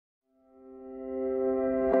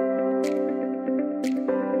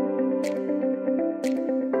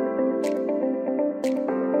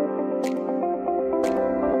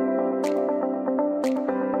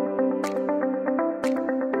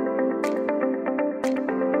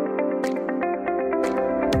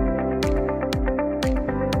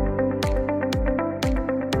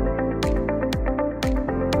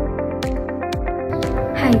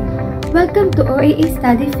Welcome to OAA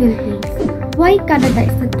Study Philippines. Why Canada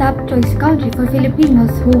is the top choice country for Filipinos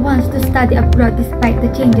who wants to study abroad despite the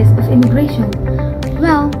changes of immigration?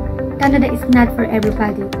 Well, Canada is not for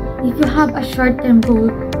everybody. If you have a short-term goal,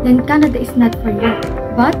 then Canada is not for you.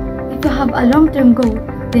 But if you have a long-term goal,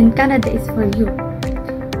 then Canada is for you.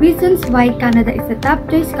 Reasons why Canada is the top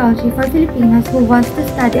choice country for Filipinos who wants to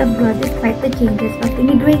study abroad despite the changes of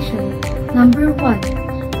immigration. Number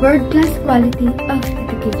 1. World-class quality of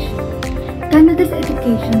education. Canada's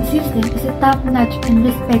education system is a top-notch and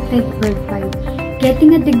respected worldwide.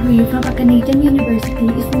 Getting a degree from a Canadian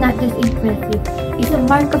university is not just impressive, it's a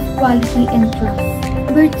mark of quality and trust.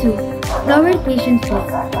 Number 2. Lower tuition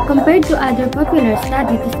fees. Compared to other popular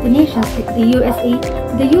study destinations like the USA,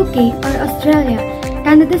 the UK, or Australia,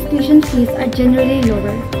 Canada's tuition fees are generally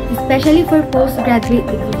lower, especially for postgraduate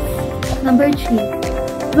degrees. Number 3.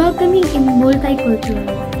 Welcoming and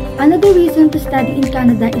multicultural. Another reason to study in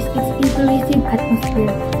Canada is its inclusive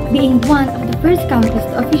atmosphere. Being one of the first countries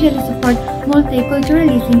to officially support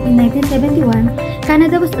multiculturalism in 1971,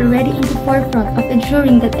 Canada was already in the forefront of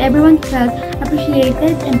ensuring that everyone felt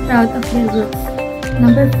appreciated and proud of their roots.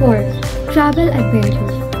 Number 4. Travel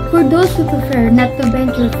adventures. For those who prefer not to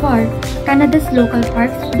venture far, Canada's local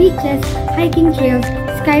parks, beaches, hiking trails,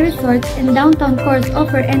 ski resorts, and downtown cores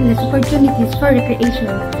offer endless opportunities for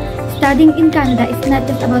recreation. Studying in Canada is not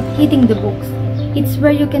just about hitting the books. It's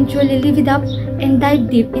where you can truly live it up and dive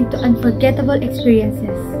deep into unforgettable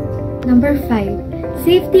experiences. Number 5.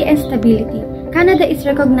 Safety and stability. Canada is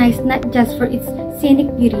recognized not just for its scenic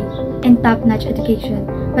beauty and top-notch education,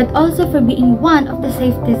 but also for being one of the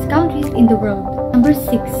safest countries in the world. Number 6.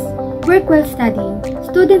 Work while studying.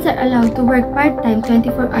 Students are allowed to work part-time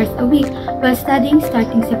 24 hours a week while studying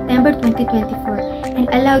starting September 2024 and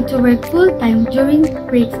allowed to work full-time during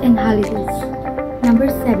breaks and holidays. Number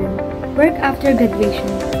 7. Work after graduation.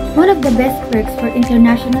 One of the best perks for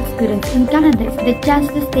international students in Canada is the chance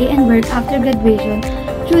to stay and work after graduation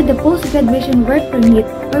through the Post-Graduation Work Permit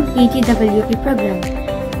or PGWP program.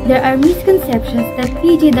 There are misconceptions that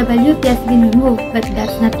PGWP has been removed, but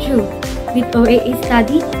that's not true. With OAA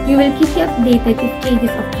Study, we will keep you updated if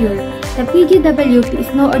changes occur. The PGWP is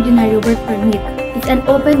no ordinary work permit. It's an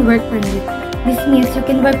open work permit. This means you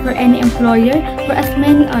can work for any employer for as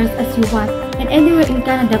many hours as you want and anywhere in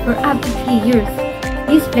Canada for up to 3 years.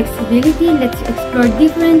 This flexibility lets you explore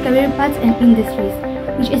different career paths and industries,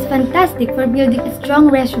 which is fantastic for building a strong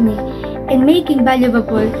resume and making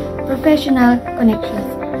valuable professional connections.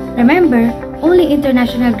 Remember, only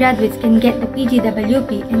international graduates can get the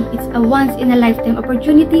PGWP, and it's a once-in-a-lifetime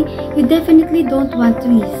opportunity you definitely don't want to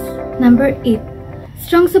miss. Number 8.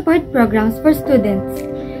 Strong support programs for students.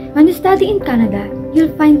 When you study in Canada,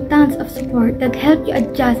 you'll find tons of support that help you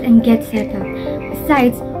adjust and get settled.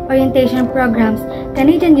 Besides orientation programs,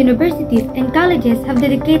 Canadian universities and colleges have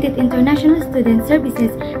dedicated international student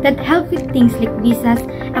services that help with things like visas,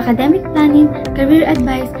 academic planning, career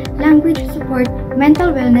advice, language support,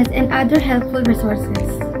 mental wellness, and other helpful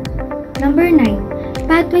resources. Number 9.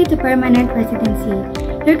 Pathway to permanent residency.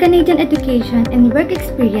 Your Canadian education and work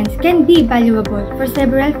experience can be valuable for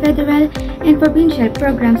several federal and provincial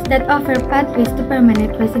programs that offer pathways to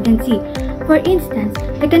permanent residency. For instance,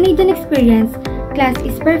 the Canadian Experience class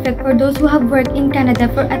is perfect for those who have worked in Canada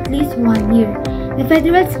for at least 1 year. The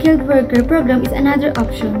Federal Skilled Worker Program is another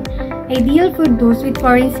option, ideal for those with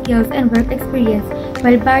foreign skills and work experience,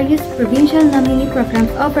 while various provincial nominee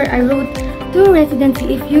programs offer a route to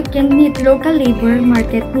residency if you can meet local labor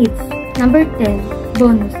market needs. Number 10.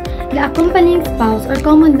 Bonus. The accompanying spouse or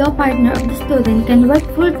common law partner of the student can work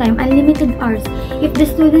full-time unlimited hours if the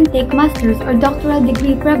student takes master's or doctoral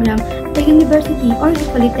degree program at the university or the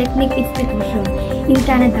polytechnic institution in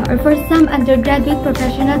Canada, or for some undergraduate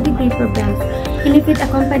professional degree programs. And if it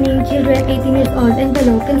accompanying children 18 years old and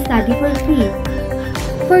below can study for free.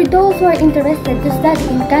 For those who are interested to study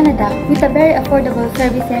in Canada with a very affordable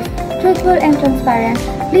services, truthful and transparent,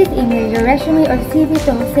 please email your resume or CV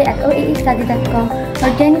to jose@oaastudy.com or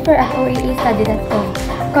jennifer@oaastudy.com.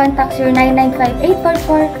 Contact your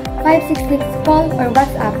 995-844-566, call or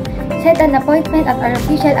WhatsApp. Set an appointment at our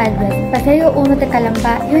official address, Paseo 1 de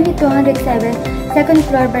Calamba, Unit 207, 2nd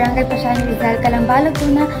floor, Barangay Pasiano Rizal, Calamba,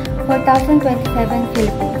 Laguna, 4027,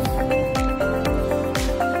 Philippines.